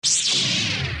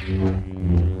Guess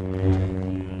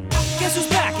who's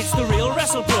back? It's the real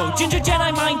WrestlePro. Ginger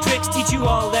Jedi mind tricks teach you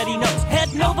all that he knows.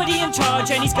 Had nobody in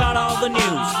charge and he's got all the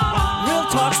news. Real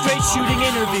talk, straight shooting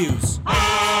interviews.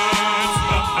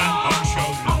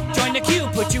 Join the queue,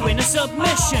 put you in a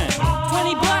submission.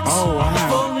 20 bucks,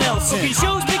 full Nelson. Booking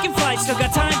shows, making flights, still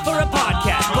got time for a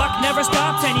podcast. Buck never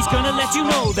stops and he's gonna let you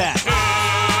know that.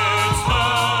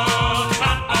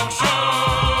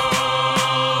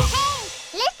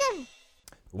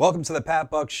 Welcome to the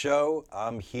Pat Buck Show.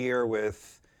 I'm here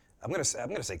with, I'm gonna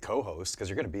say co-host because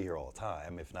you're gonna be here all the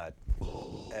time, if not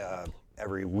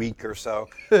every week or so.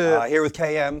 Here with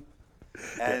KM,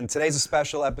 and today's a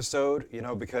special episode,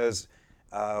 because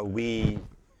we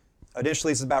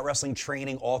initially this is about wrestling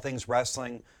training, all things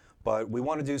wrestling, but we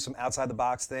want to do some outside the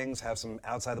box things, have some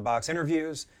outside the box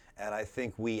interviews, and I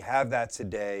think we have that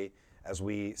today as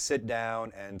we sit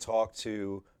down and talk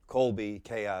to Colby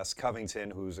Chaos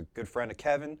Covington, who's a good friend of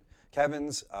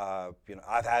Kevin's.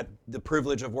 I've had the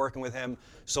privilege of working with him,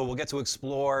 so we'll get to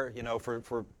explore,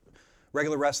 for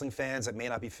regular wrestling fans that may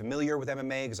not be familiar with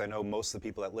MMA, because I know most of the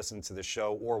people that listen to this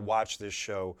show or watch this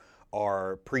show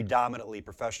are predominantly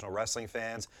professional wrestling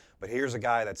fans. But here's a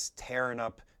guy that's tearing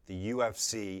up the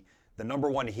UFC, the number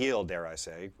one heel, dare I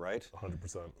say, right?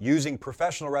 100%. Using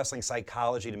professional wrestling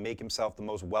psychology to make himself the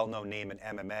most well-known name in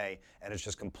MMA, and it's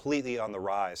just completely on the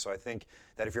rise. So I think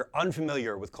that if you're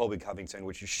unfamiliar with Colby Covington,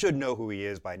 which you should know who he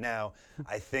is by now,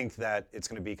 I think that it's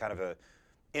going to be kind of a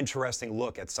interesting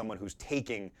look at someone who's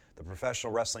taking the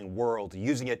professional wrestling world,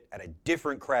 using it at a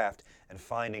different craft, and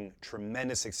finding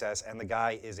tremendous success. And the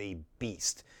guy is a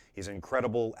beast. He's an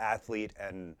incredible athlete,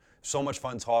 and so much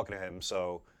fun talking to him.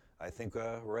 So I think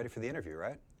we're ready for the interview,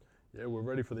 right? Yeah, we're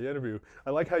ready for the interview.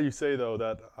 I like how you say, though,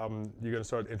 that you're going to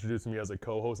start introducing me as a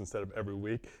co-host instead of every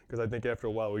week, because I think after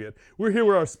a while we're here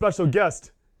with our special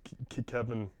guest,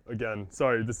 Kevin, again.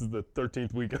 Sorry, this is the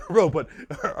 13th week in a row, but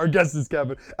our guest is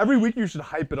Kevin. Every week you should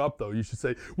hype it up, though. You should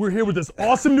say, we're here with this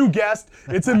awesome new guest.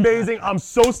 It's amazing. I'm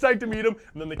so stoked to meet him.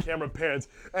 And then the camera pans,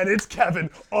 and it's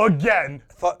Kevin again.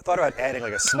 Thought about adding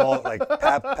like a small, like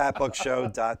Pat Buck Show, ...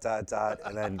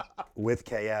 and then with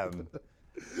KM.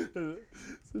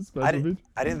 I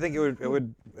didn't think it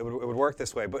would work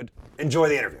this way, but enjoy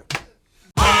the interview.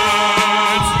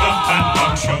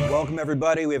 Welcome,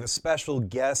 everybody. We have a special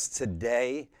guest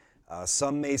today.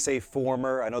 Some may say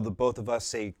former. I know that both of us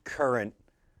say current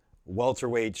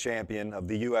welterweight champion of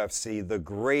the UFC, the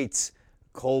great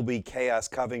Colby Chaos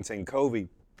Covington. Colby,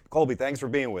 thanks for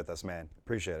being with us, man.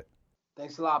 Appreciate it.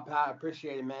 Thanks a lot, Pat.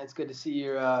 Appreciate it, man. It's good to see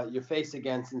your face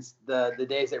again since the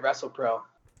days at WrestlePro.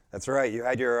 That's right. You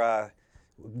had your.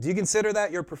 Do you consider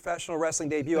that your professional wrestling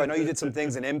debut? I know you did some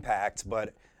things in Impact,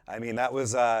 but I mean that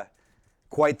was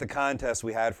quite the contest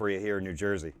we had for you here in New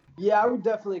Jersey. Yeah, I would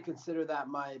definitely consider that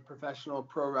my professional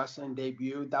pro wrestling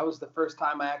debut. That was the first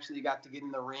time I actually got to get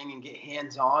in the ring and get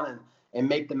hands-on and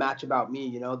make the match about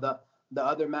me. The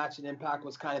other match in Impact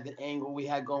was kind of the angle we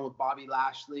had going with Bobby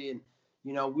Lashley, and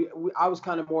I was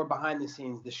kind of more behind the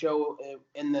scenes. The show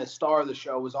and the star of the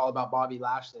show was all about Bobby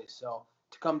Lashley. So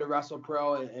to come to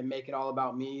WrestlePro and make it all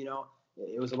about me,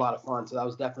 it was a lot of fun. So that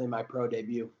was definitely my pro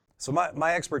debut. So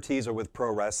my expertise are with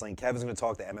pro wrestling. Kevin's going to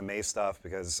talk the MMA stuff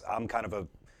because I'm kind of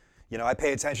I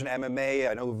pay attention to MMA.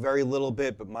 I know very little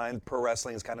bit, but pro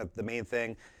wrestling is kind of the main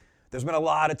thing. There's been a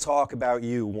lot of talk about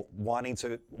you wanting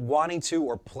to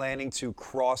or planning to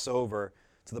cross over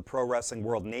to the pro wrestling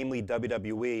world, namely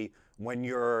WWE, when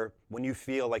you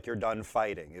feel like you're done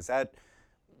fighting. Is that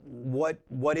what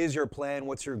is your plan?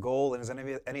 What's your goal? And is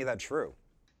any of that true?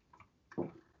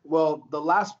 Well,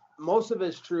 most of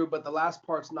it's true, but the last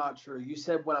part's not true. You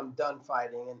said when I'm done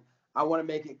fighting, and I want to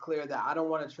make it clear that I don't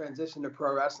want to transition to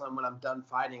pro wrestling when I'm done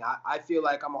fighting. I feel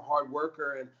like I'm a hard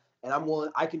worker, and I'm willing.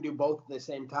 I can do both at the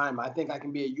same time. I think I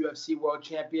can be a UFC world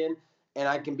champion, and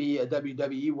I can be a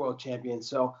WWE world champion.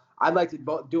 So I'd like to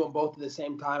do them both at the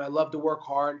same time. I love to work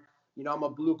hard. I'm a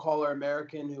blue-collar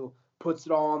American who puts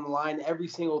it all on the line every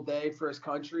single day for his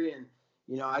country, and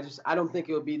I don't think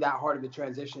it would be that hard of a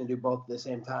transition to do both at the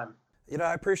same time.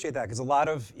 I appreciate that because a lot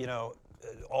of,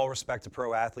 all respect to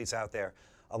pro athletes out there,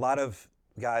 a lot of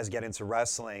guys get into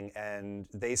wrestling and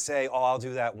they say, oh, I'll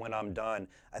do that when I'm done.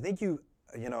 I think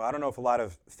I don't know if a lot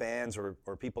of fans or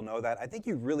people know that. I think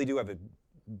you really do have a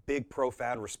big,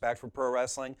 profound respect for pro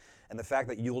wrestling and the fact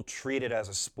that you'll treat it as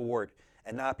a sport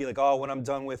and not be like, oh, when I'm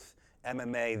done with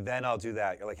MMA, then I'll do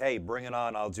that. You're like, hey, bring it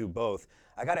on, I'll do both.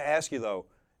 I got to ask you, though,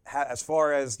 as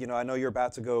far as, I know you're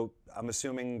about to go, I'm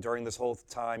assuming during this whole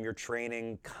time you're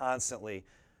training constantly.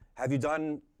 Have you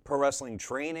done pro wrestling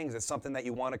training? Is it something that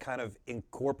you want to kind of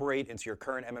incorporate into your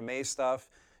current MMA stuff?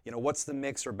 What's the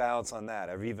mix or balance on that?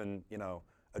 Have you even,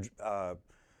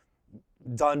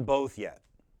 done both yet?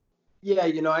 Yeah,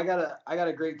 I got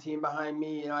a great team behind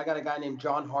me. I got a guy named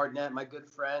John Hartnett, my good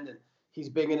friend, and he's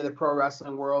big into the pro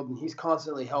wrestling world, and he's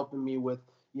constantly helping me with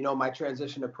my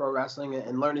transition to pro wrestling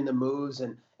and learning the moves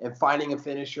and finding a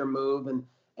finisher move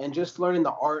and just learning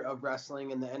the art of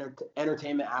wrestling and the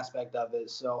entertainment aspect of it.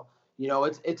 So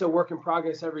it's a work in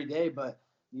progress every day, but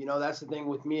that's the thing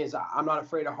with me is I'm not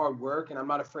afraid of hard work and I'm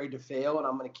not afraid to fail, and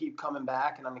I'm going to keep coming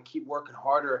back and I'm going to keep working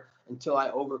harder until I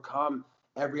overcome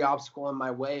every obstacle in my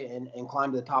way and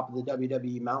climb to the top of the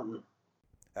WWE mountain.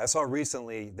 I saw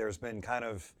recently there's been kind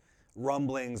of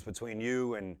rumblings between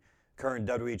you and current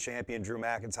WWE champion Drew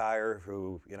McIntyre,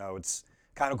 who, it's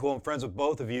kind of cool. I'm friends with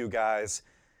both of you guys.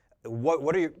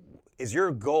 Is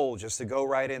your goal just to go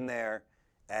right in there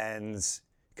and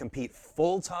compete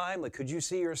full time? Like, could you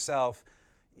see yourself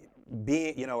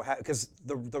being, because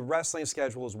the wrestling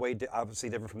schedule is obviously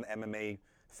different from the MMA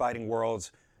fighting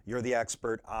worlds. You're the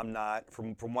expert. I'm not.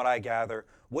 From what I gather,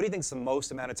 what do you think is the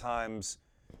most amount of times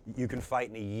you can fight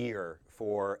in a year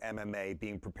for MMA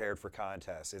being prepared for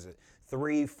contests? Is it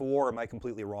 3, 4? Or am I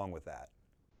completely wrong with that?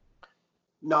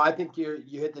 No, I think you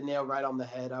hit the nail right on the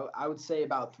head. I would say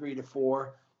about 3 to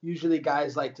 4. Usually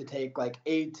guys like to take like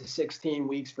 8 to 16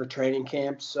 weeks for training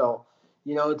camps. So,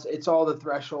 it's all the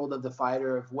threshold of the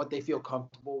fighter of what they feel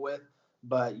comfortable with.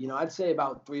 But, I'd say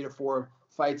about 3 to 4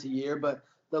 fights a year. But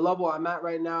the level I'm at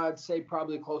right now, I'd say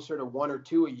probably closer to 1 or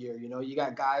 2 a year. You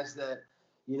got guys that,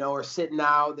 are sitting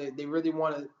out. They really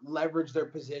want to leverage their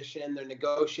position. They're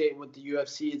negotiating with the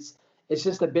UFC. It's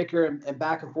just a bicker and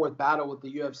back and forth battle with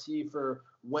the UFC for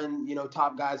when,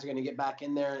 top guys are going to get back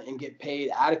in there and get paid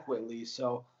adequately.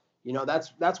 So,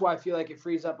 that's why I feel like it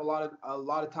frees up a lot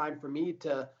of time for me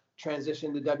to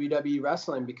transition to WWE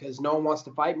wrestling, because no one wants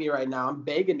to fight me right now. I'm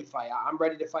begging to fight. I'm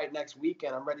ready to fight next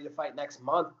weekend. I'm ready to fight next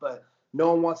month, but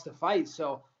no one wants to fight.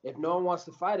 So if no one wants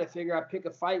to fight, I figure I pick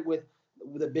a fight with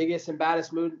the biggest and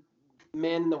baddest man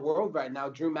in the world right now,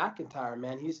 Drew McIntyre,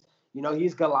 man. He's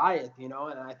Goliath, and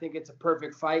I think it's a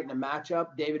perfect fight and a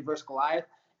matchup, David versus Goliath.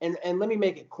 And let me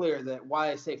make it clear that why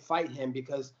I say fight him,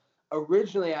 because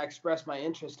originally I expressed my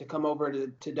interest to come over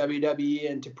to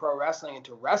WWE and to pro wrestling and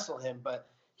to wrestle him, but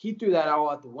he threw that all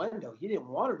out the window. He didn't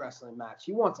want a wrestling match.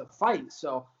 He wants a fight.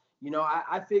 So,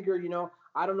 I figure,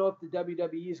 I don't know if the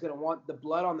WWE is going to want the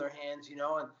blood on their hands, and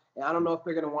I don't know if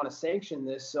they're going to want to sanction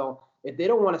this. So if they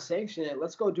don't want to sanction it,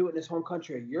 let's go do it in his home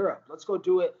country of Europe. Let's go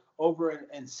do it over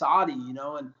in Saudi,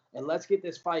 and let's get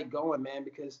this fight going, man,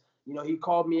 because, he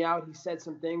called me out. He said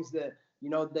some things that,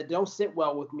 that don't sit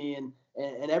well with me.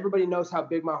 And everybody knows how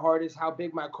big my heart is, how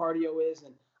big my cardio is.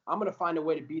 And I'm going to find a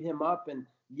way to beat him up. And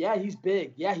yeah, he's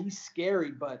big. Yeah, he's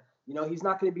scary, but he's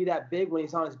not going to be that big when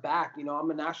he's on his back.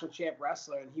 I'm a national champ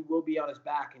wrestler, and he will be on his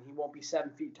back, and he won't be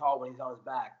 7 feet tall when he's on his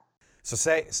back. So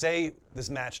say this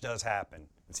match does happen.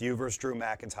 It's you versus Drew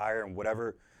McIntyre, and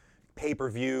whatever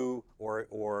pay-per-view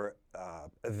or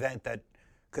event that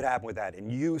could happen with that,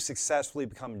 and you successfully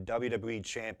become WWE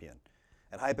champion.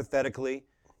 And hypothetically,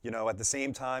 at the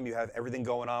same time you have everything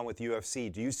going on with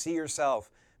UFC. Do you see yourself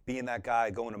being that guy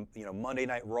going to Monday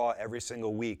Night Raw every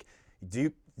single week?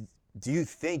 Do you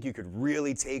think you could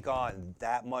really take on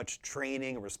that much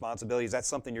training and responsibility? Is that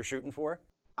something you're shooting for?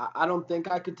 I don't think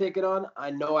I could take it on.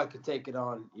 I know I could take it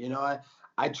on.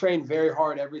 I train very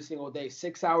hard every single day,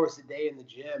 6 hours a day in the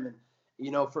gym,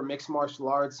 and for mixed martial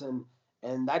arts, and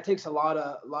that takes a lot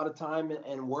of time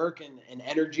and work and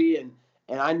energy, and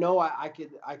I know I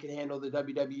could handle the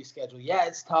WWE schedule. Yeah,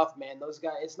 it's tough, man. Those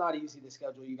guys, it's not easy, the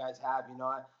schedule you guys have.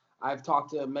 I've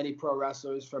talked to many pro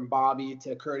wrestlers, from Bobby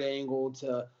to Kurt Angle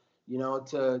to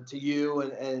to you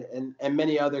and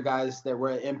many other guys that were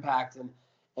at Impact,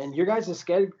 and your guys'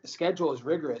 schedule is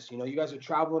rigorous. You guys are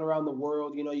traveling around the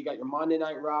world. You got your Monday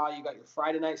Night Raw, you got your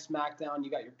Friday Night SmackDown,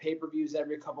 you got your pay-per-views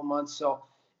every couple months. So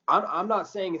I'm not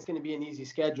saying it's going to be an easy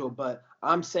schedule, but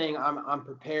I'm saying I'm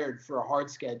prepared for a hard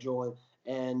schedule,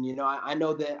 and I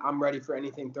know that I'm ready for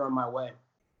anything thrown my way.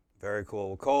 Very cool.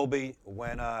 Well, Colby,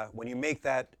 when you make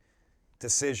that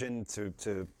decision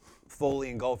to fully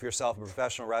engulf yourself in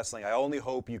professional wrestling, I only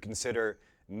hope you consider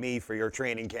me for your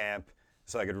training camp,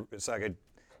 so I could,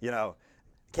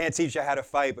 can't teach you how to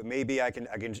fight, but maybe I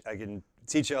can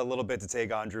teach you a little bit to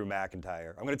take on Drew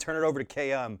McIntyre. I'm going to turn it over to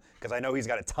KM because I know he's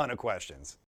got a ton of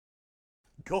questions.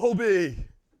 Colby,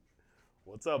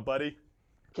 what's up, buddy?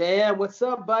 KM, what's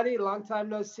up, buddy? Long time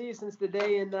no see since the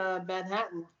day in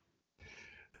Manhattan.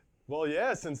 Well,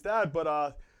 yeah, since that,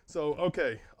 but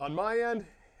okay, on my end,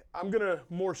 I'm gonna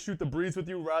more shoot the breeze with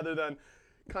you rather than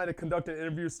kind of conduct an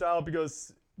interview style,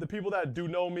 because the people that do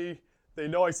know me, they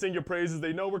know I sing your praises.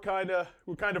 They know we're kind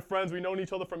of friends. We've known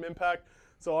each other from Impact.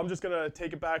 So I'm just going to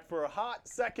take it back for a hot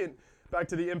second, back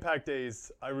to the Impact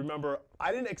days. I remember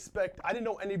I didn't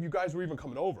know any of you guys were even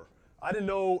coming over. I didn't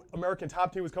know American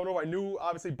Top Team was coming over. I knew,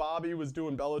 obviously, Bobby was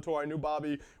doing Bellator. I knew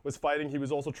Bobby was fighting. He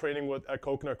was also training at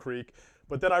Coconut Creek.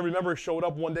 But then I remember he showed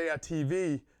up one day at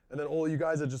TV, and then all you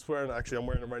guys are just wearing, actually I'm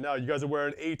wearing it right now, you guys are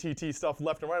wearing ATT stuff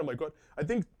left and right. I'm like, what? I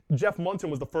think Jeff Munson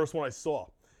was the first one I saw.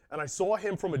 And I saw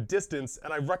him from a distance,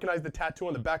 and I recognized the tattoo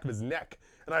on the back of his neck.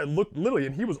 And I looked literally,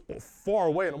 and he was far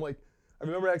away. And I'm like, I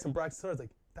remember asking Braxton, I was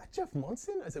like, that Jeff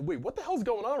Munson? I said, wait, what the hell's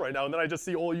going on right now? And then I just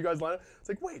see all you guys line up. It's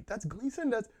like, wait, that's Gleason?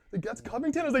 That's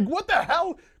Covington? I was like, what the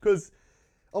hell? Because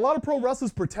a lot of pro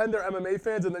wrestlers pretend they're MMA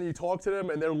fans, and then you talk to them,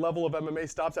 and their level of MMA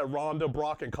stops at Ronda,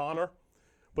 Brock, and Conor.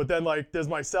 But then, like, there's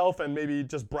myself and maybe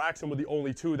just Braxton were the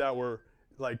only two that were,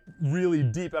 like, really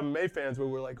deep MMA fans where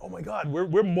we're like, oh, my God,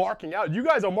 we're marking out. You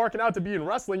guys are marking out to be in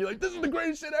wrestling. You're like, this is the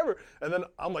greatest shit ever. And then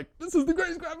I'm like, this is the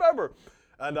greatest crap ever.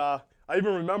 And I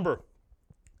even remember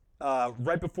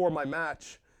right before my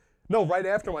match, no, right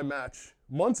after my match,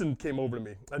 Munson came over to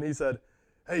me, and he said,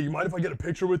 hey, you mind if I get a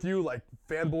picture with you, like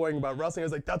fanboying about wrestling? I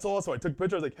was like, that's awesome. I took a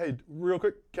picture. I was like, hey, real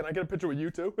quick, can I get a picture with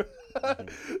you too?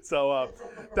 So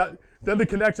then the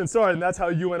connection started, and that's how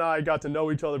you and I got to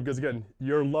know each other because, again,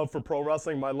 your love for pro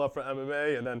wrestling, my love for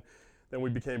MMA, and then we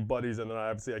became buddies, and then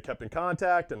I kept in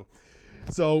contact. And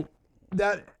so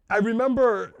that I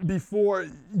remember before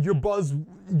your buzz,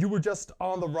 you were just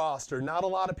on the roster. Not a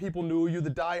lot of people knew you, the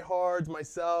diehards,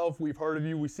 myself, we've heard of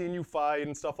you, we've seen you fight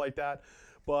and stuff like that.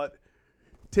 But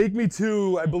take me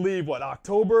to, I believe,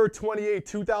 October 28,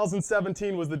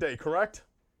 2017 was the day, correct?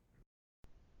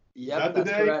 Yep,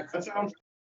 that's correct. That sounds.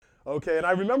 Okay, and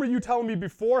I remember you telling me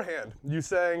beforehand, you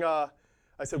saying, I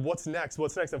said, what's next?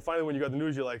 What's next? And finally, when you got the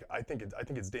news, you're like, I think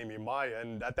it's Damian Maia.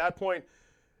 And at that point,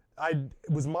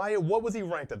 Maia, what was he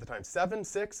ranked at the time? 7,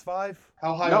 6, 5?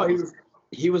 How high? No,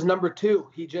 he was number 2.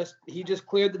 He just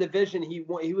cleared the division. He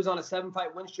was on a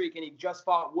 7-fight win streak, and he just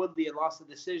fought Woodley and lost the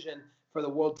decision for the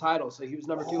world title. So he was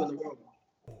number 2 in the world.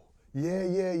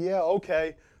 Yeah.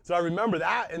 Okay. So I remember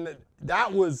that, and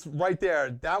that was right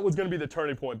there. That was going to be the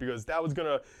turning point because that was going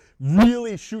to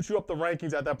really shoot you up the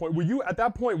rankings at that point. Were you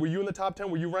in the top 10?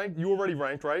 Were you ranked? You were already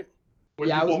ranked, right?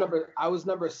 Yeah, I was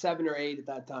number 7 or 8 at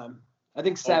that time. I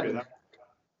think 7. Okay,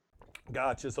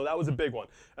 Gotcha. So that was a big one.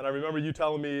 And I remember you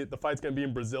telling me the fight's going to be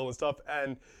in Brazil and stuff.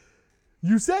 And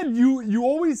you said you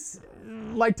always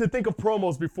like to think of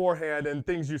promos beforehand and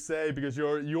things you say because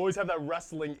you always have that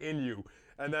wrestling in you.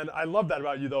 And then I love that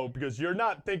about you, though, because you're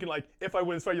not thinking, like, if I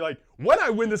win this fight, you're like, when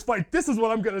I win this fight, this is what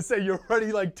I'm going to say. You're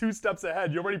already, like, 2 steps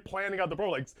ahead. You're already planning out the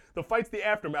promo. Like, the fight's the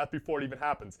aftermath before it even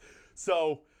happens.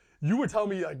 So you were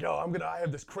telling me, like, yo, I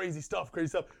have this crazy stuff.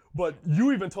 But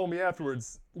you even told me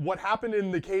afterwards, what happened in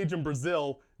the cage in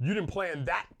Brazil, you didn't plan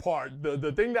that part.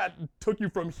 The thing that took you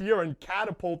from here and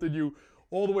catapulted you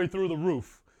all the way through the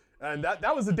roof. And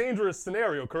that was a dangerous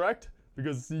scenario, correct?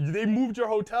 Because they moved your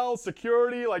hotel,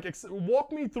 security,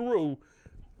 walk me through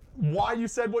why you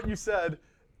said what you said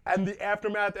and the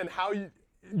aftermath and how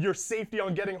your safety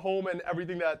on getting home and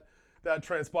everything that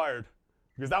transpired.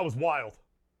 Because that was wild.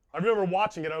 I remember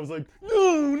watching it, I was like,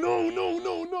 no.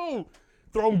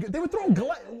 They were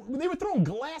throwing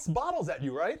glass bottles at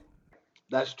you, right?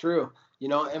 That's true.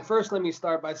 And first let me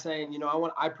start by saying,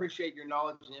 I appreciate your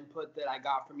knowledge and input that I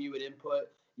got from you at Input.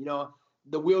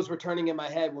 The wheels were turning in my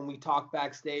head when we talked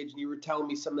backstage and you were telling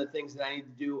me some of the things that I need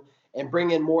to do and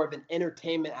bring in more of an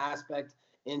entertainment aspect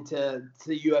into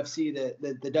the UFC,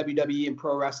 the WWE and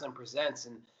pro wrestling presents.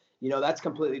 And, that's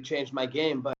completely changed my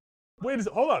game. But wait a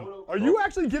second, hold on. Are you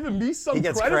actually giving me some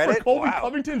credit for Colby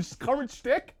Covington's current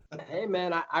shtick? Hey,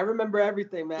 man, I remember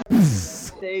everything, man.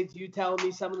 Stage, you telling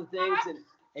me some of the things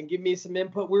and give me some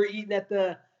input. We were eating at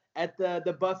the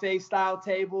buffet style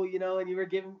table, and you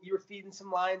were feeding some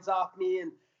lines off me,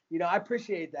 and I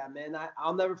appreciate that, man.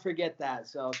 I'll never forget that.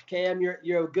 So KM,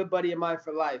 you're a good buddy of mine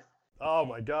for life. Oh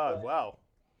my God! Wow.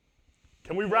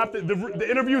 Can we wrap the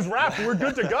interview's wrapped? We're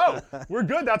good to go. We're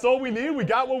good. That's all we need. We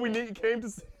got what we came to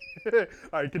see. All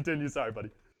right, continue. Sorry,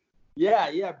 buddy.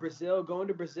 Yeah, Brazil, going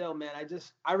to Brazil, man.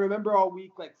 I remember all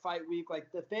week, like fight week,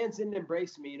 like the fans didn't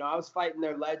embrace me. I was fighting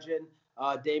their legend,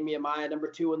 Damian Maia, number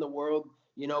 2 in the world.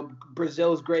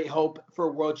 Brazil's great hope for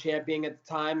a world champion at the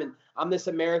time. And I'm this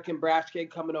American brash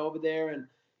kid coming over there. And,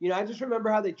 I just remember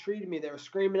how they treated me. They were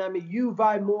screaming at me, you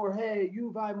vai morrer,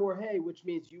 which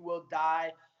means you will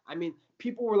die. I mean,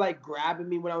 people were like grabbing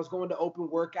me when I was going to open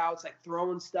workouts, like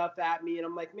throwing stuff at me. And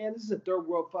I'm like, man, this is a third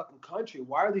world fucking country.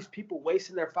 Why are these people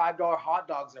wasting their $5 hot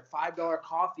dogs, their $5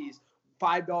 coffees,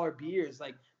 $5 beers?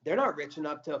 Like, they're not rich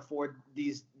enough to afford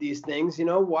these things.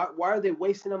 Why are they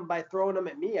wasting them by throwing them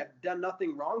at me? I've done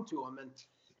nothing wrong to them.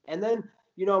 And then,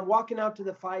 I'm walking out to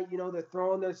the fight, they're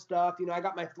throwing their stuff. I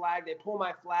got my flag. They pull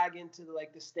my flag into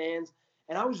the stands.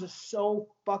 And I was just so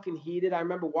fucking heated. I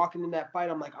remember walking in that fight.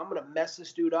 I'm like, I'm going to mess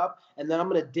this dude up. And then I'm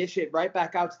going to dish it right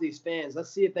back out to these fans.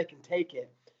 Let's see if they can take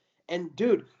it. And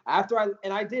dude, I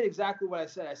did exactly what I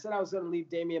said. I said I was going to leave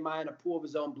Demian Maia in a pool of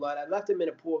his own blood. I left him in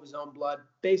a pool of his own blood,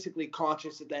 basically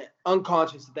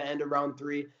unconscious at the end of round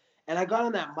 3. And I got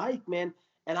on that mic, man.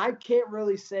 And I can't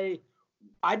really say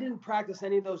I didn't practice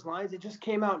any of those lines. It just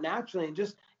came out naturally, and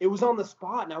it was on the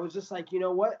spot. And I was just like, you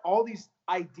know what? All these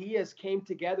ideas came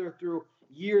together through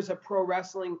years of pro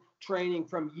wrestling training,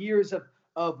 from years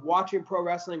of watching pro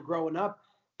wrestling growing up.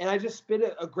 And I just spit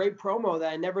a great promo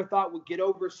that I never thought would get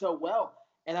over so well.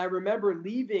 And I remember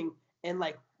leaving, and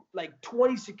like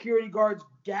 20 security guards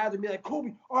gathered me like,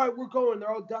 Kobe, all right, we're going. They're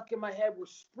all ducking my head. We're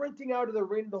sprinting out of the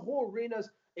arena. The whole arena's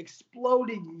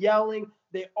exploded yelling.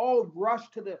 They all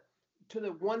rushed to the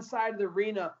one side of the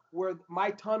arena where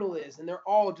my tunnel is, and they're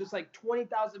all just like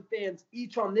 20,000 fans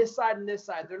each on this side and this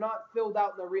side. They're not filled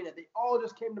out in the arena. They all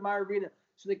just came to my arena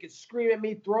so they could scream at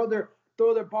me, throw their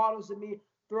bottles at me,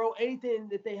 throw anything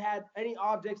that they had, any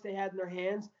objects they had in their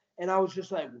hands. And I was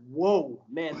just like, whoa,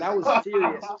 man, that was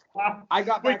serious. I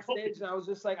got backstage and I was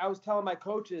just like, I was telling my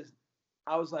coaches,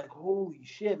 I was like, holy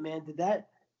shit, man, did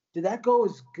that go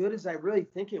as good as I really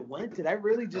think it went? Did I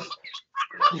really just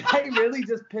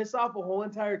piss off a whole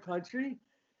entire country?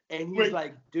 And he's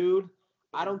like, dude,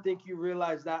 I don't think you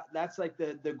realize that that's like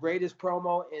the greatest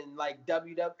promo in like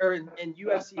WWE or in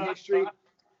UFC history.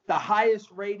 The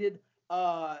highest rated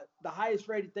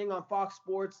thing on Fox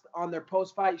Sports on their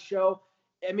post-fight show.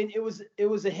 I mean, it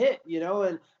was a hit,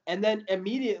 and then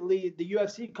immediately the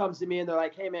UFC comes to me and they're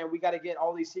like, hey man, we got to get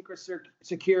all these secret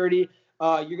security.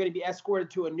 You're going to be escorted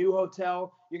to a new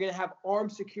hotel. You're going to have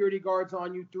armed security guards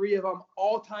on you, 3 of them,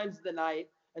 all times of the night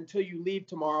until you leave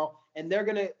tomorrow. And they're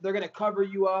gonna cover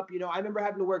you up. I remember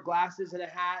having to wear glasses and a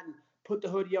hat and put the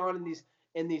hoodie on.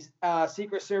 And these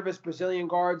Secret Service Brazilian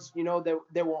guards,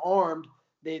 they were armed.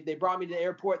 They brought me to the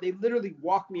airport. They literally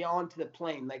walked me onto the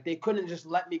plane. Like, they couldn't just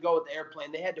let me go with the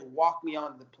airplane. They had to walk me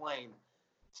onto the plane.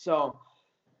 So,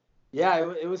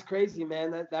 yeah, it was crazy,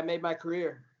 man. That made my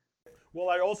career. Well,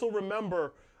 I also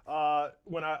remember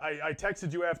when I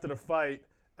texted you after the fight,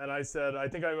 and I said, I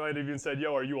think I might have even said,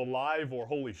 yo, are you alive, or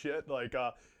holy shit? Like,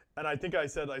 and I think I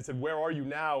said, where are you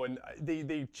now? And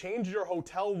they changed your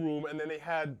hotel room, and then they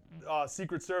had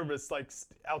Secret Service like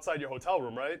outside your hotel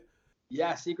room, right?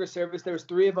 Yeah, Secret Service. There was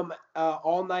 3 of them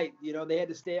all night. They had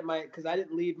to stay at because I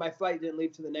didn't leave. My flight didn't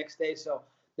leave till the next day. So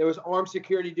there was armed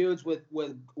security dudes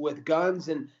with guns,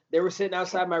 and they were sitting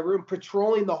outside my room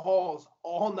patrolling the halls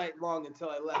all night long until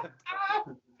I left.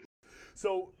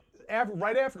 So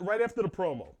right after the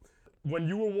promo, when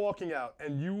you were walking out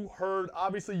and you heard,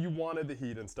 obviously you wanted the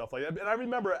heat and stuff like that. And I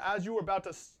remember as you were about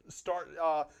to start,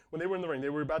 when they were in the ring, they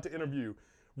were about to interview.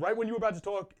 Right when you were about to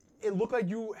talk, it looked like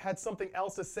you had something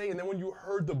else to say, and then when you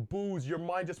heard the boos, your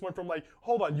mind just went from like,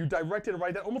 hold on, you directed it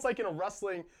right there, almost like in a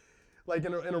wrestling,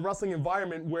 in a wrestling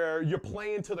environment where you're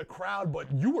playing to the crowd,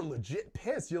 but you were legit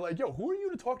pissed. You're like, yo, who are you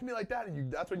to talk to me like that?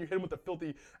 And that's when you hit him with the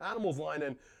filthy animals line.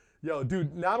 And yo,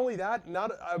 dude, not only that,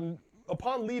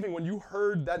 upon leaving, when you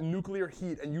heard that nuclear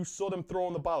heat and you saw them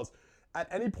throwing the bottles, at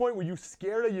any point were you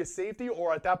scared of your safety,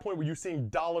 or at that point were you seeing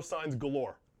dollar signs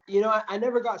galore? I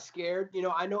never got scared.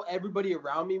 I know everybody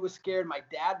around me was scared. My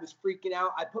dad was freaking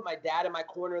out. I put my dad in my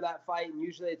corner of that fight, and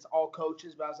usually it's all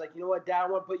coaches. But I was like, you know what, Dad, I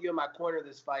want to put you in my corner of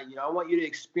this fight. I want you to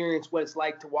experience what it's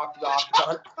like to walk to the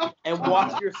octagon and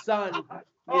watch your son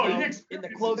in the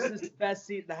closest, best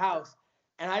seat in the house.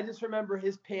 And I just remember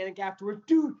his panic afterward.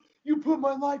 Dude, you put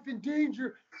my life in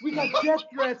danger. We got death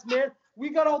threats, man. We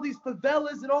got all these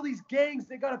favelas and all these gangs.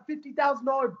 They got a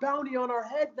 $50,000 bounty on our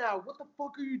head now. What the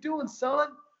fuck are you doing, son?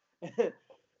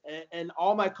 and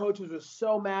all my coaches were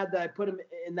so mad that I put him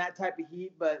in that type of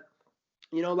heat. But,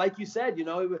 like you said,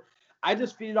 I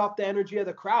just feed off the energy of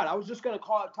the crowd. I was just going to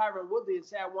call out Tyron Woodley and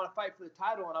say I want to fight for the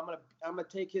title, and I'm gonna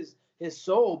take his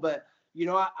soul. But,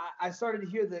 I started to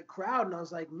hear the crowd, and I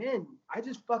was like, man, I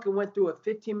just fucking went through a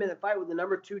 15-minute fight with the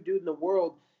number 2 dude in the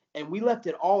world, and we left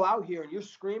it all out here, and you're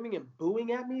screaming and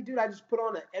booing at me, dude. I just put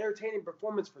on an entertaining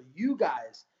performance for you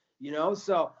guys,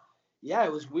 So, yeah,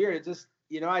 it was weird. It just,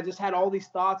 I just had all these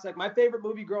thoughts. Like, my favorite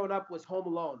movie growing up was Home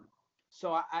Alone.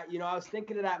 So I was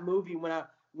thinking of that movie when I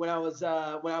was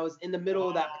in the middle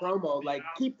of that promo, like,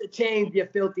 keep the change, you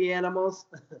filthy animals.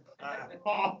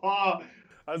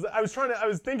 I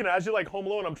was thinking, as you like Home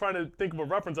Alone, I'm trying to think of a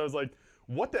reference. I was like,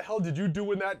 what the hell did you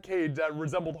do in that cage that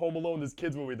resembled Home Alone, this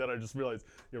kid's movie, that I just realized,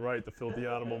 you're right, the filthy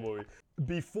animal movie.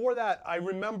 Before that, I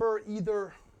remember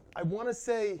I want to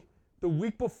say the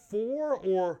week before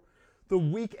or the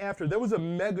week after, there was a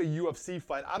mega UFC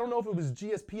fight. I don't know if it was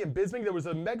GSP and Bisping. There was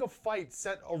a mega fight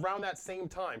set around that same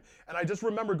time. And I just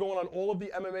remember going on all of the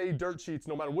MMA dirt sheets,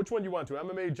 no matter which one you went to,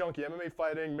 MMA Junkie, MMA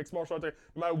Fighting, Mixed Martial Arts,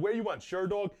 no matter where you went,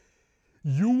 SureDog,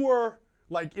 you were,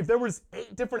 like, if there was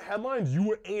 8 different headlines, you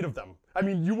were 8 of them. I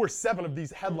mean, you were 7 of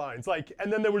these headlines. Like, and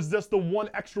then there was just the one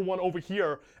extra one over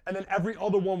here, and then every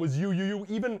other one was you.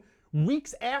 Even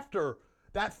weeks after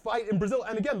that fight in Brazil,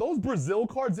 and again, those Brazil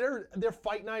cards, they're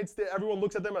fight nights. Everyone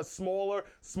looks at them as smaller,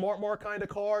 smart mark kind of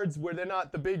cards, where they're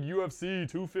not the big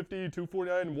UFC 250,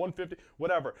 249, 150,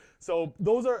 whatever. So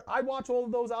those are, I watch all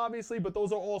of those obviously, but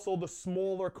those are also the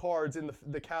smaller cards in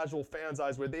the casual fan's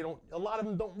eyes, where a lot of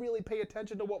them don't really pay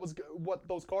attention to what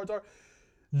those cards are.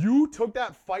 You took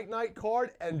that fight night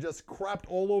card and just crapped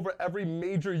all over every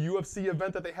major UFC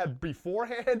event that they had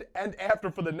beforehand and after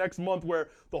for the next month, where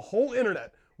the whole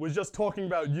internet was just talking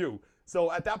about you.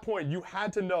 So at that point, you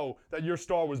had to know that your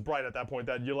star was bright at that point,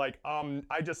 that you're like,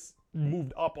 I just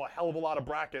moved up a hell of a lot of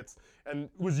brackets. And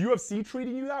was UFC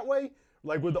treating you that way?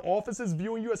 Like, with the offices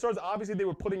viewing you as stars? Obviously, they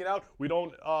were putting it out. We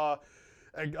don't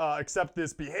accept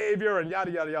this behavior and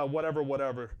yada, yada, yada,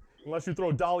 whatever. Unless you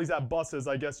throw dollies at buses,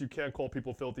 I guess you can't call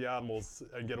people filthy animals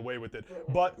and get away with it.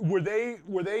 But were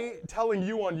they telling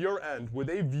you on your end, were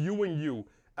they viewing you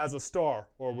as a star,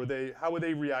 or how were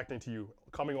they reacting to you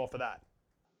coming off of that?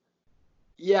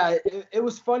 Yeah, it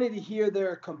was funny to hear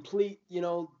their complete,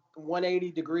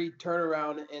 180-degree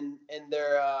turnaround in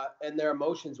their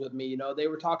emotions with me. They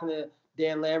were talking to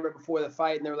Dan Lambert before the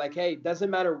fight, and they were like, "Hey, doesn't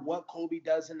matter what Colby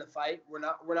does in the fight, we're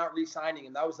not re-signing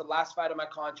him. That was the last fight of my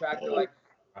contract." They're like,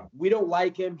 "We don't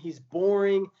like him. He's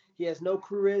boring. He has no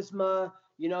charisma.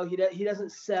 He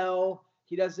doesn't sell.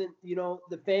 He doesn't,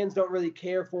 the fans don't really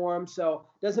care for him. So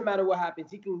it doesn't matter what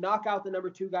happens. He can knock out the number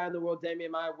 2 guy in the world, Demian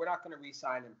Maia. We're not going to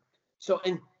re-sign him." So,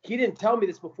 and he didn't tell me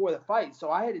this before the fight.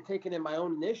 So I had to take it in my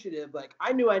own initiative. Like,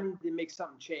 I knew I needed to make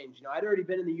something change. I'd already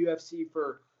been in the UFC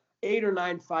for 8 or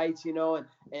 9 fights,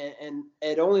 and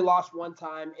had only lost one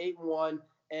time, 8-1.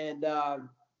 And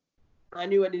I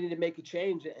knew I needed to make a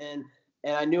change. And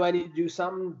I knew I needed to do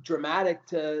something dramatic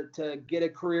to get a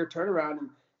career turnaround.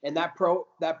 And that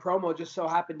promo just so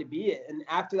happened to be it. And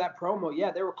after that promo, yeah,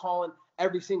 they were calling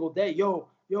every single day, yo,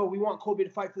 we want Colby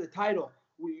to fight for the title.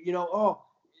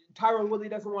 Tyron Woodley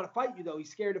doesn't want to fight you, though.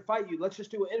 He's scared to fight you. Let's just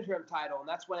do an interim title. And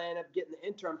that's when I ended up getting the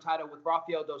interim title with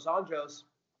Rafael dos Anjos.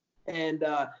 And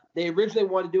they originally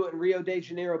wanted to do it in Rio de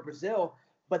Janeiro, Brazil.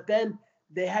 But then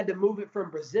they had to move it from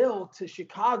Brazil to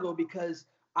Chicago because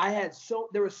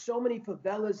there were so many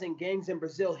favelas and gangs in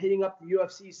Brazil hitting up the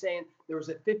UFC saying there was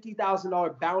a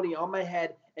 $50,000 bounty on my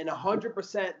head, and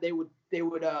 100% they would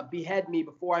behead me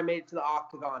before I made it to the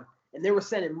octagon. And they were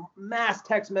sending mass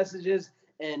text messages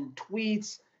and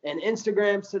tweets and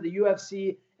Instagrams to the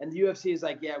UFC, and the UFC is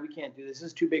like, "Yeah, we can't do this. This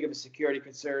is too big of a security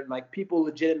concern. Like, people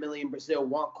legitimately in Brazil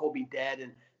want Colby dead,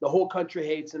 and the whole country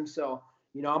hates him." So,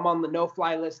 I'm on the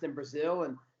no-fly list in Brazil,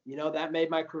 and that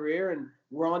made my career, and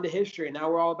we're on to history.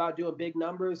 Now we're all about doing big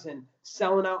numbers and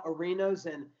selling out arenas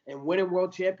and winning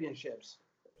world championships.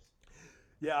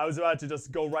 Yeah, I was about to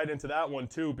just go right into that one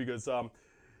too, because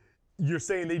you're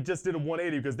saying they just did a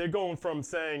 180, because they're going from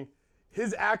saying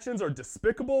his actions are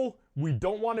despicable, we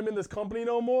don't want him in this company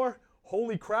no more,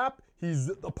 holy crap, he's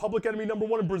the public enemy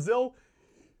 #1 in Brazil,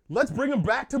 let's bring him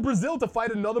back to Brazil to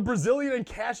fight another Brazilian and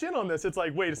cash in on this. It's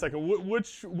like, wait a second,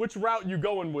 which route you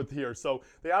going with here? So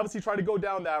they obviously tried to go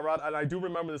down that route, and I do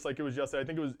remember this like it was yesterday. I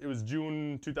think it was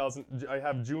June 2000. I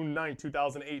have June 9th,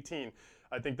 2018.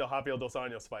 I think the Rafael dos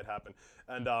Anjos fight happened,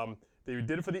 and they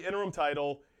did it for the interim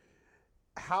title.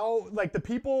 How, like, the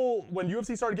people, when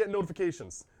UFC started getting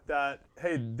notifications that,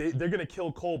 hey, they're going to kill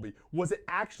Colby, was it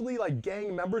actually, like,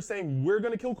 gang members saying, we're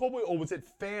going to kill Colby, or was it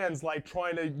fans, like,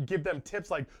 trying to give them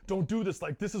tips, like, don't do this,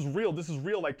 like, this is real,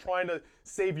 like, trying to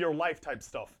save your life type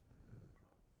stuff?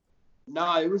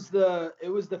 No, it was the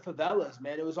favelas,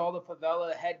 man. It was all the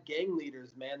favela head gang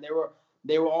leaders, man.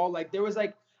 They were all, like, there was,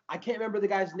 like, I can't remember the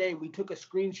guy's name. We took a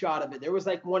screenshot of it. There was,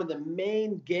 like, one of the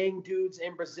main gang dudes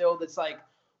in Brazil that's, like,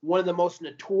 one of the most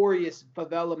notorious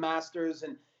favela masters,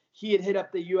 and he had hit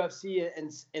up the UFC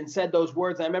and said those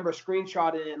words. I remember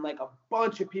screenshotting it, and like a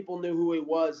bunch of people knew who he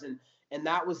was, and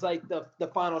that was like the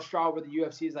final straw where the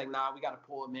UFC is like, nah, we got to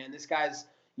pull it, man. This guy's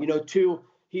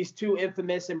he's too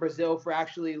infamous in Brazil for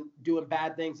actually doing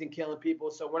bad things and killing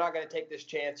people, so we're not going to take this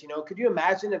chance. Could you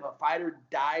imagine if a fighter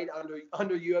died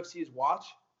under UFC's watch?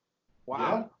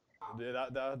 Wow. Yeah,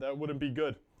 that wouldn't be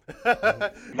good.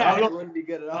 No, it wouldn't be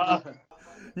good at all.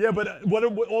 Yeah, but what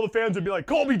all the fans would be like,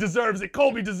 Colby deserves it,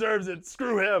 Colby deserves it,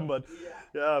 screw him. But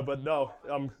yeah, but no.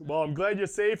 Well, I'm glad you're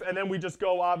safe. And then we just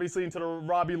go, obviously, into the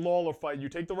Robbie Lawler fight. You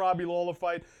take the Robbie Lawler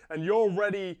fight, and you're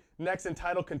already next in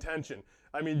title contention.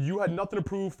 I mean, you had nothing to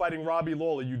prove fighting Robbie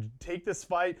Lawler. You take this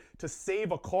fight to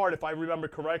save a card, if I remember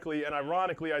correctly. And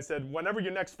ironically, I said, whenever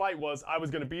your next fight was, I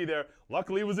was going to be there.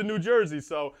 Luckily, it was in New Jersey,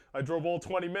 so I drove all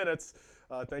 20 minutes.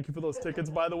 Thank you for those tickets,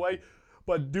 by the way.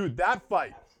 But, dude, that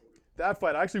fight, I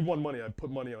actually won money. I put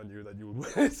money on you that you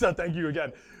would win, so thank you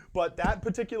again. But that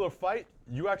particular fight,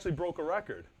 you actually broke a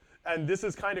record. And this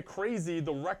is kind of crazy,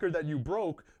 the record that you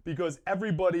broke, because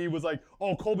everybody was like,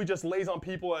 oh, Colby just lays on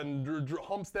people and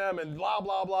humps them and blah,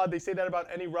 blah, blah. They say that about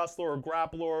any wrestler or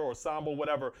grappler or sambo,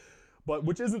 whatever. But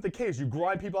which isn't the case. You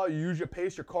grind people out, you use your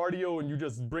pace, your cardio, and you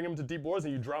just bring them to deep waters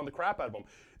and you drown the crap out of them.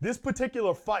 This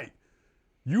particular fight,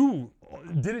 you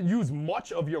didn't use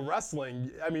much of your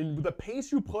wrestling. I mean, the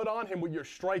pace you put on him with your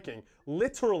striking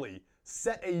literally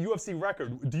set a UFC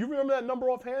record. Do you remember that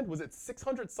number offhand? Was it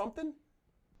 600 something?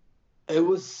 It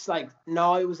was like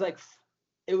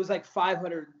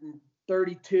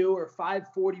 532 or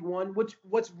 541.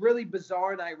 What's really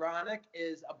bizarre and ironic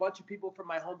is a bunch of people from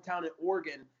my hometown in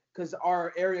Oregon, because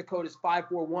our area code is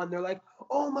 541. They're like,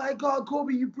 "Oh my God,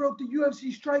 Colby, you broke the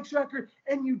UFC strikes record,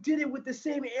 and you did it with the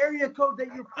same area code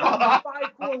that you're from,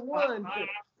 541."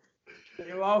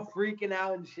 They were all freaking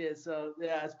out and shit. So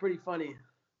yeah, it's pretty funny.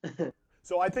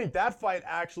 So I think that fight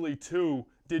actually, too,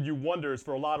 did you wonders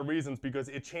for a lot of reasons, because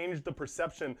it changed the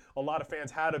perception a lot of fans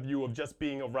had of you of just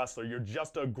being a wrestler. You're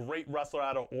just a great wrestler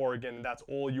out of Oregon, and that's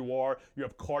all you are. You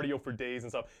have cardio for days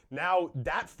and stuff. Now,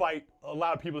 that fight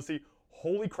allowed people to see,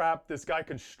 holy crap, this guy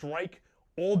can strike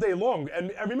all day long.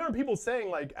 And I remember people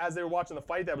saying, like, as they were watching the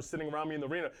fight that was sitting around me in the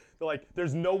arena, they're like,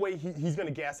 there's no way he's going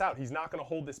to gas out. He's not going to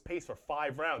hold this pace for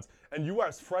 5 rounds. And you are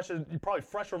as fresh as, you're probably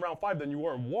fresher around 5 than you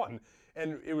were in 1.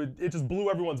 And it just blew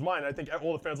everyone's mind. I think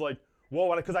all the fans were like,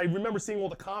 whoa, because I remember seeing all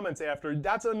the comments after.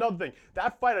 That's another thing.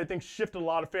 That fight, I think, shifted a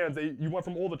lot of fans. You went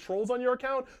from all the trolls on your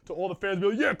account to all the fans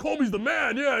being like, yeah, Colby's the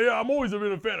man. Yeah, I'm always been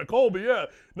a fan of Colby. Yeah,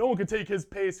 no one can take his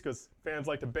pace, because fans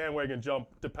like to bandwagon jump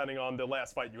depending on the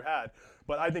last fight you had.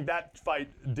 But I think that fight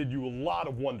did you a lot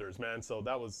of wonders, man. So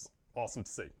that was awesome to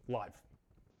see live.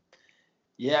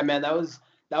 Yeah, man, that was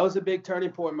a big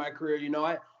turning point in my career. You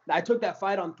know, I took that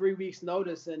fight on 3 weeks'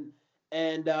 notice,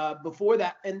 and before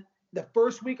that, and the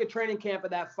first week of training camp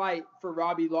of that fight for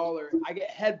Robbie Lawler, I get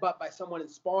headbutt by someone in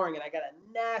sparring, and I got a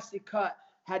nasty cut.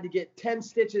 Had to get 10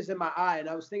 stitches in my eye, and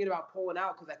I was thinking about pulling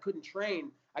out because I couldn't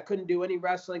train. I couldn't do any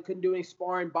wrestling, couldn't do any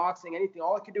sparring, boxing, anything.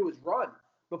 All I could do was run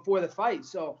before the fight.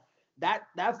 So that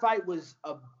fight was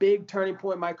a big turning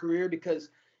point in my career, because,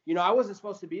 you know, I wasn't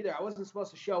supposed to be there. I wasn't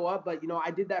supposed to show up, but, you know,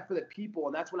 I did that for the people,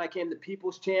 and that's when I came the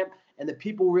People's Champ, and the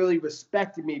people really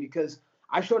respected me, because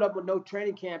I showed up with no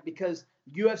training camp because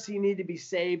UFC needed to be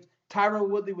saved. Tyron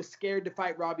Woodley was scared to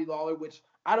fight Robbie Lawler, which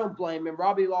I don't blame him.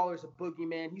 Robbie Lawler's a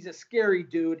boogeyman. He's a scary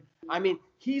dude. I mean,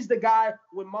 he's the guy,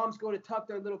 when moms go to tuck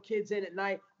their little kids in at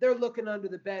night, they're looking under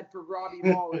the bed for Robbie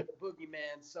Lawler, the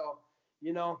boogeyman. So,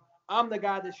 you know, I'm the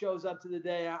guy that shows up to the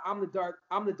day. I'm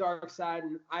the dark side,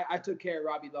 and I took care of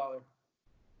Robbie Lawler.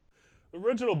 The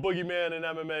original boogeyman in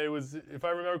MMA was, if I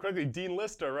remember correctly, Dean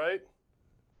Lister, right?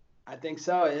 I think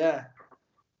so, yeah.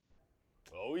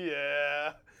 Oh,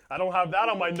 yeah. I don't have that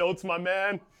on my notes, my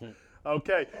man.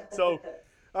 Okay, so,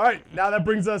 all right, now that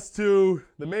brings us to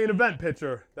the main event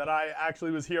picture that I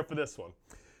actually was here for this one.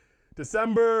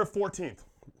 December 14th,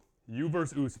 you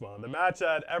versus Usman. The match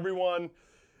that everyone,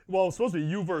 well, it was supposed to be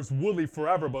you versus Woodley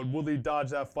forever, but Woodley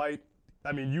dodged that fight.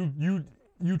 I mean,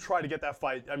 you tried to get that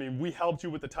fight. I mean, we helped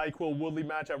you with the Tyquill Woodley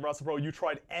match at WrestlePro. You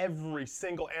tried every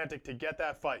single antic to get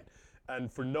that fight.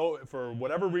 And for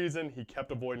whatever reason, he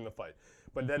kept avoiding the fight.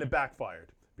 But then it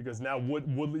backfired, because now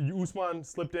Usman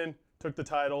slipped in, took the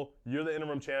title. You're the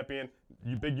interim champion.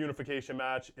 Big unification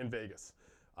match in Vegas.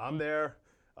 I'm there.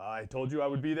 I told you I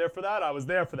would be there for that. I was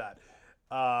there for that.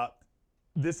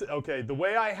 The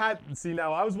way I had, see,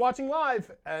 now I was watching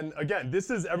live, and again,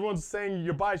 everyone's saying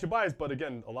you're biased, but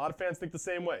again, a lot of fans think the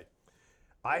same way.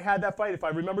 I had that fight, if I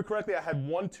remember correctly, I had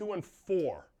 1, 2, and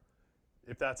 4.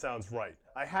 If that sounds right.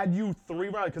 I had you 3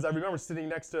 rounds, because I remember sitting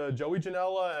next to Joey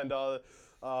Janela and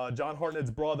John Hartnett's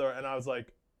brother, and I was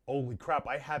like, holy crap,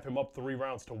 I have him up 3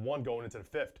 rounds to 1 going into the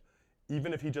 5th.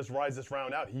 Even if he just rides this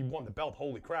round out, he won the belt.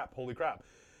 Holy crap.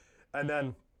 And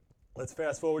then let's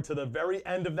fast forward to the very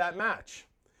end of that match.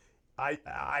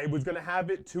 I was going to have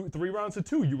it 3 rounds to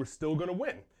 2. You were still going to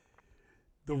win.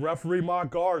 The referee, Mark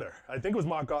Garter. I think it was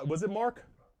Mark Garter. Was it Mark?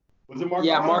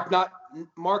 Yeah,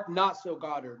 Mark not so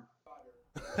Goddard.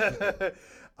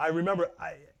 I remember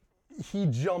he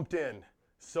jumped in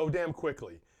so damn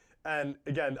quickly. And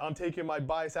again, I'm taking my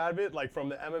bias out of it, like from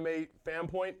the MMA fan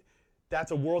point,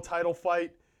 that's a world title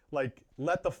fight. Like,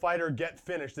 let the fighter get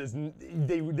finished.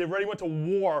 They already went to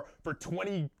war for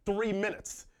 23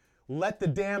 minutes. Let the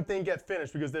damn thing get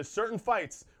finished, because there's certain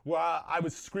fights where I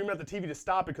was screaming at the TV to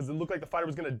stop it because it looked like the fighter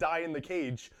was going to die in the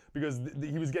cage because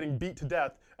he was getting beat to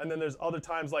death. And then there's other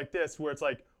times like this where it's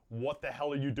like, what the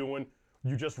hell are you doing?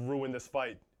 You just ruined this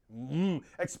fight.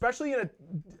 Especially in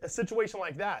a situation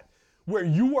like that, where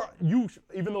you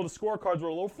even though the scorecards were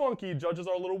a little funky, judges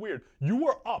are a little weird, you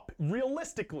were up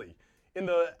realistically in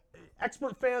the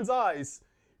expert fans' eyes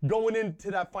going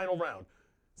into that final round.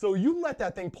 So you let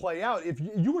that thing play out. If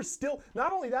you were still,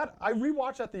 not only that, I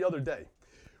rewatched that the other day.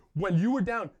 When you were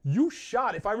down, you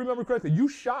shot, if I remember correctly, you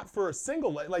shot for a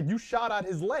single leg, like you shot at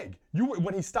his leg.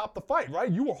 When he stopped the fight, right?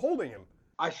 You were holding him.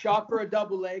 I shot for a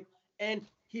double leg, and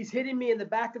he's hitting me in the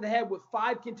back of the head with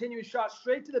 5 continuous shots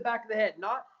straight to the back of the head.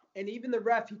 And even the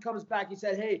ref, he comes back, he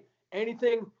said, hey,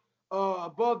 anything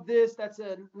above this, that's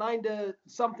a 9 to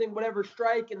something, whatever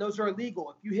strike, and those are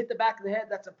illegal. If you hit the back of the head,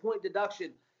 that's a point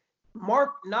deduction.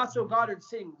 Mark Not So Goddard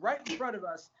sitting right in front of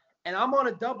us, and I'm on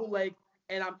a double leg,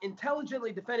 and I'm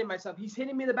intelligently defending myself. He's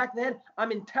hitting me in the back of the head.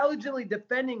 I'm intelligently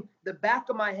defending the back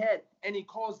of my head, and he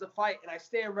calls the fight, and I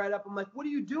stand right up. I'm like, what are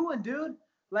you doing, dude?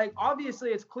 Like, obviously,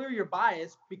 it's clear you're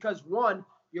biased because, one,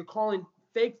 you're calling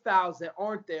fake fouls that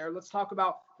aren't there. Let's talk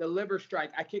about the liver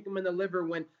strike. I kick him in the liver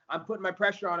when I'm putting my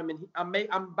pressure on him, and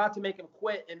I'm about to make him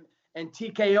quit and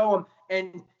TKO him,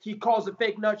 and he calls a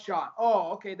fake nut shot.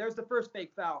 Oh, okay, there's the first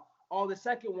fake foul. Oh, the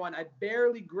second one, I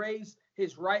barely grazed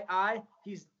his right eye.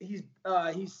 He's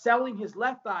selling his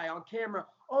left eye on camera.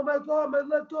 Oh my God, my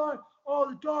left eye. Oh,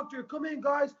 the doctor, come in,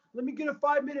 guys. Let me get a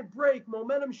 5-minute break,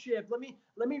 momentum shift. Let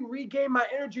me regain my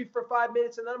energy for 5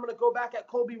 minutes, and then I'm gonna go back at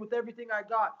Colby with everything I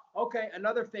got. Okay,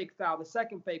 another fake foul, the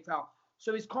second fake foul.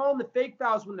 So he's calling the fake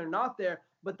fouls when they're not there,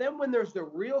 but then when there's the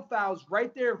real fouls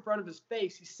right there in front of his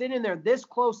face, he's sitting there this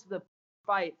close to the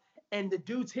fight, and the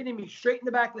dude's hitting me straight in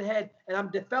the back of the head, and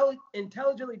I'm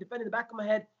intelligently defending the back of my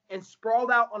head and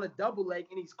sprawled out on a double leg,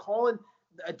 and he's calling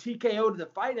a TKO to the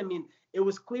fight. I mean, it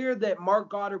was clear that Mark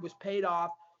Goddard was paid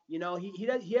off. You know, he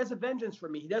has a vengeance for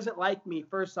me. He doesn't like me,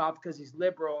 first off, because he's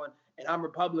liberal and I'm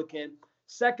Republican.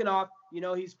 Second off, you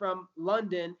know, he's from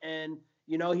London, and,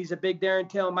 you know, he's a big Darren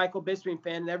Till and Michael Bisping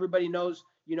fan, and everybody knows,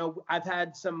 you know, I've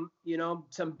had some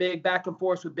big back and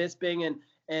forth with Bisping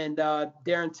and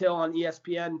Darren Till on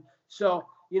ESPN. So,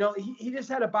 you know, he just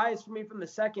had a bias for me from the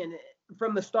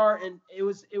start, and it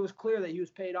was clear that he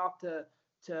was paid off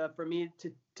for me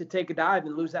to take a dive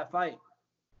and lose that fight.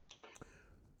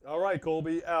 All right,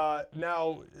 Colby.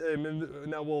 Now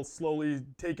we'll slowly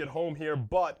take it home here,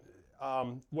 but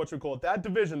that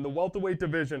division, the welterweight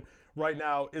division, right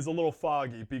now is a little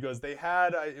foggy because they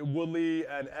had Woodley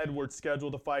and Edwards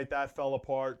scheduled to fight. That fell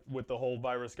apart with the whole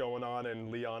virus going on and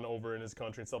Leon over in his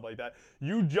country and stuff like that.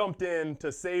 You jumped in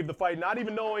to save the fight, not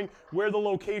even knowing where the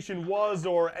location was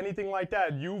or anything like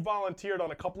that. You volunteered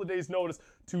on a couple of days' notice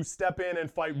to step in and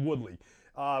fight Woodley.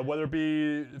 Whether it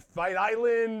be Fight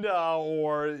Island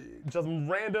or just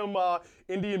random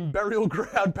Indian burial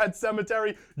ground, pet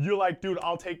cemetery, you're like, dude,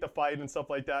 I'll take the fight and stuff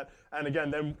like that. And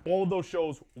again, then all of those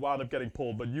shows wound up getting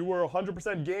pulled. But you were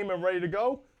 100% game and ready to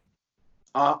go?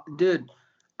 Dude,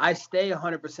 I stay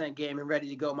 100% game and ready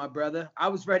to go, my brother. I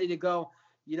was ready to go.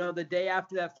 You know, the day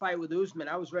after that fight with Usman,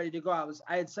 I was ready to go.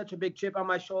 I had such a big chip on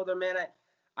my shoulder, man.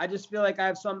 I just feel like I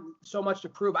have so much to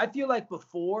prove. I feel like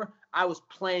before I was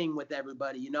playing with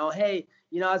everybody, you know, hey,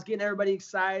 you know, I was getting everybody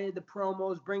excited, the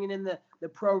promos, bringing in the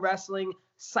pro wrestling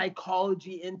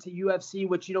psychology into UFC,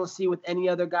 which you don't see with any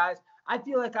other guys. I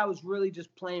feel like I was really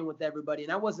just playing with everybody,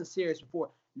 and I wasn't serious before.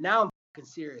 Now I'm fucking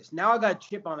serious. Now I got a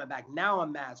chip on my back. Now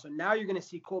I'm mad. So now you're going to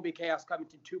see Colby Chaos coming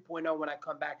to 2.0 when I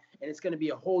come back, and it's going to be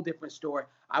a whole different story.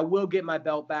 I will get my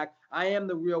belt back. I am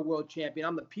the real world champion.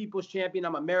 I'm the people's champion.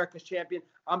 I'm America's champion.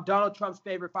 I'm Donald Trump's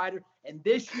favorite fighter. And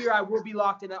this year I will be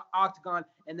locked in the octagon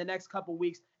in the next couple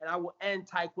weeks, and I will end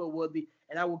Tyquil Woodley,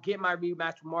 and I will get my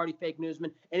rematch with Marty Fake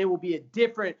Newsman, and it will be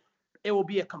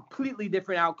a completely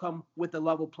different outcome with a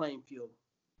level playing field.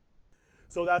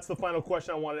 So that's the final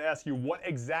question I wanted to ask you. What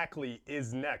exactly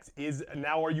is next?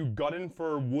 Now are you gunning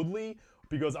for Woodley?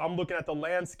 Because I'm looking at the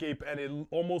landscape, and it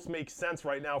almost makes sense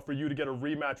right now for you to get a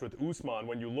rematch with Usman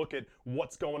when you look at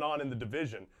what's going on in the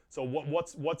division. So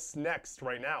what's next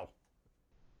right now?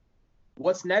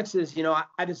 What's next is, you know,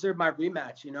 I deserve my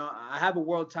rematch. You know, I have a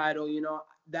world title. You know,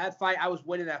 that fight, I was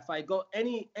winning that fight. Go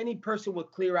any person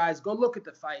with clear eyes, go look at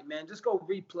the fight, man. Just go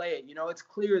replay it. You know, it's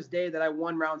clear as day that I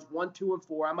won rounds 1, 2, and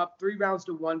 4. I'm up 3 rounds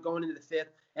to 1 going into the 5th,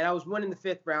 and I was winning the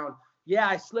 5th round. Yeah,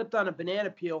 I slipped on a banana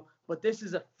peel, but this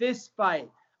is a fist fight.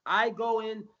 I go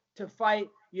in to fight,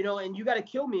 and you got to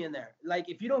kill me in there. Like,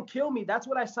 if you don't kill me, that's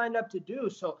what I signed up to do.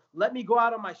 So let me go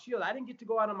out on my shield. I didn't get to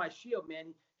go out on my shield,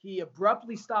 man. He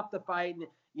abruptly stopped the fight, and,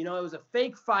 it was a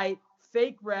fake fight,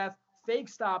 fake ref, fake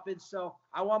stoppage. So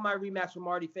I want my rematch with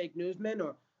Marty Fake Newsman,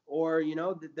 or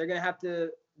they're going to have to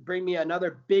bring me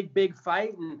another big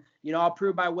fight, and, I'll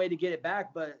prove my way to get it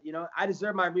back. But, I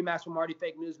deserve my rematch with Marty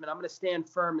Fake Newsman. I'm going to stand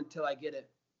firm until I get it.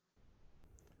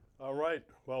 All right.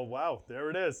 Well, wow,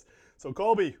 there it is. So,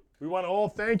 Colby, we want to all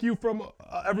thank you from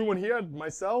everyone here,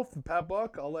 myself, Pat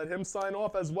Buck. I'll let him sign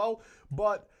off as well.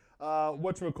 But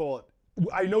whatchamacallit,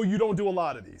 I know you don't do a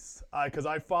lot of these because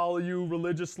I follow you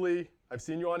religiously. I've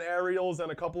seen you on Ariel's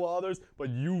and a couple of others. But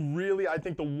you really, I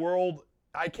think the world,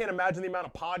 I can't imagine the amount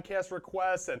of podcast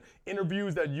requests and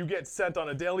interviews that you get sent on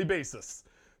a daily basis.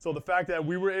 So the fact that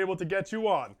we were able to get you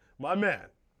on, my man,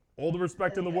 all the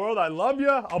respect in the world. I love you.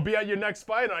 I'll be at your next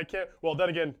fight. And I can't, well, then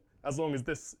again, as long as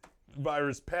this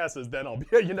virus passes, then I'll be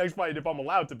at your next fight if I'm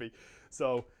allowed to be.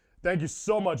 So thank you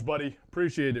so much, buddy.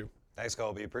 Appreciate you. Thanks,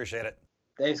 Colby. Appreciate it.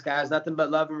 Thanks, guys. Nothing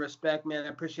but love and respect, man. I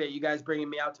appreciate you guys bringing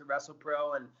me out to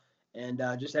WrestlePro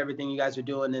and just everything you guys are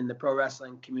doing in the pro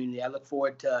wrestling community. I look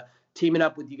forward to teaming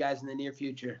up with you guys in the near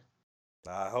future.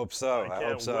 I hope so. I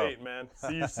can't wait, man.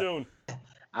 See you soon. All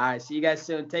right. See you guys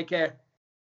soon. Take care.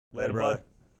 Later, brother.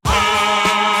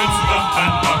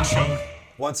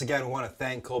 Once again, we want to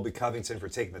thank Colby Covington for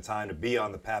taking the time to be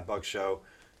on the Pat Buck Show.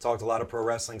 Talked a lot of pro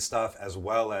wrestling stuff as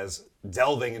well as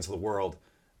delving into the world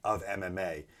of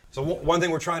MMA. So one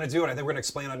thing we're trying to do, and I think we're going to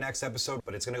explain on next episode,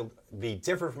 but it's going to be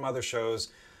different from other shows,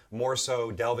 more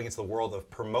so delving into the world of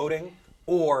promoting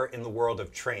or in the world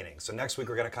of training. So next week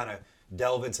we're going to kind of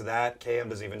delve into that. KM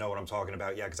doesn't even know what I'm talking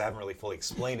about yet because I haven't really fully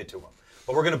explained it to him.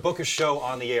 But we're going to book a show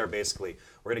on the air, basically.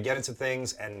 We're going to get into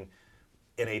things, and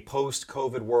in a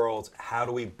post-COVID world, how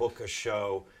do we book a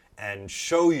show and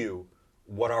show you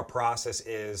what our process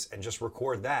is and just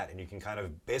record that? And you can kind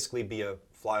of basically be a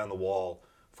fly on the wall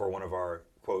for one of our,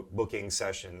 quote, booking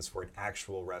sessions for an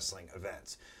actual wrestling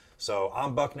event. So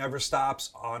I'm Buck Never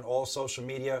Stops on all social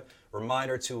media.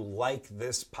 Reminder to like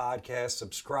this podcast,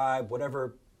 subscribe,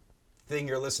 whatever thing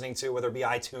you're listening to, whether it be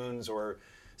iTunes or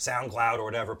SoundCloud or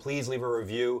whatever. Please leave a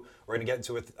review. We're going to get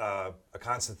into a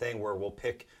constant thing where we'll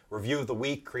pick review of the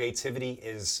week. Creativity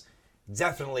is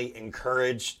definitely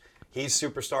encouraged. He's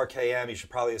Superstar KM. He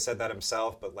should probably have said that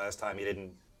himself, but last time he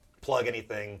didn't plug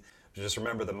anything. Just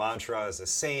remember the mantra is the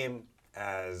same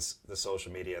as the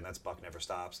social media, and that's Buck Never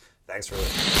Stops. Thanks for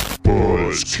listening.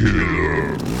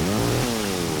 Buzzkiller.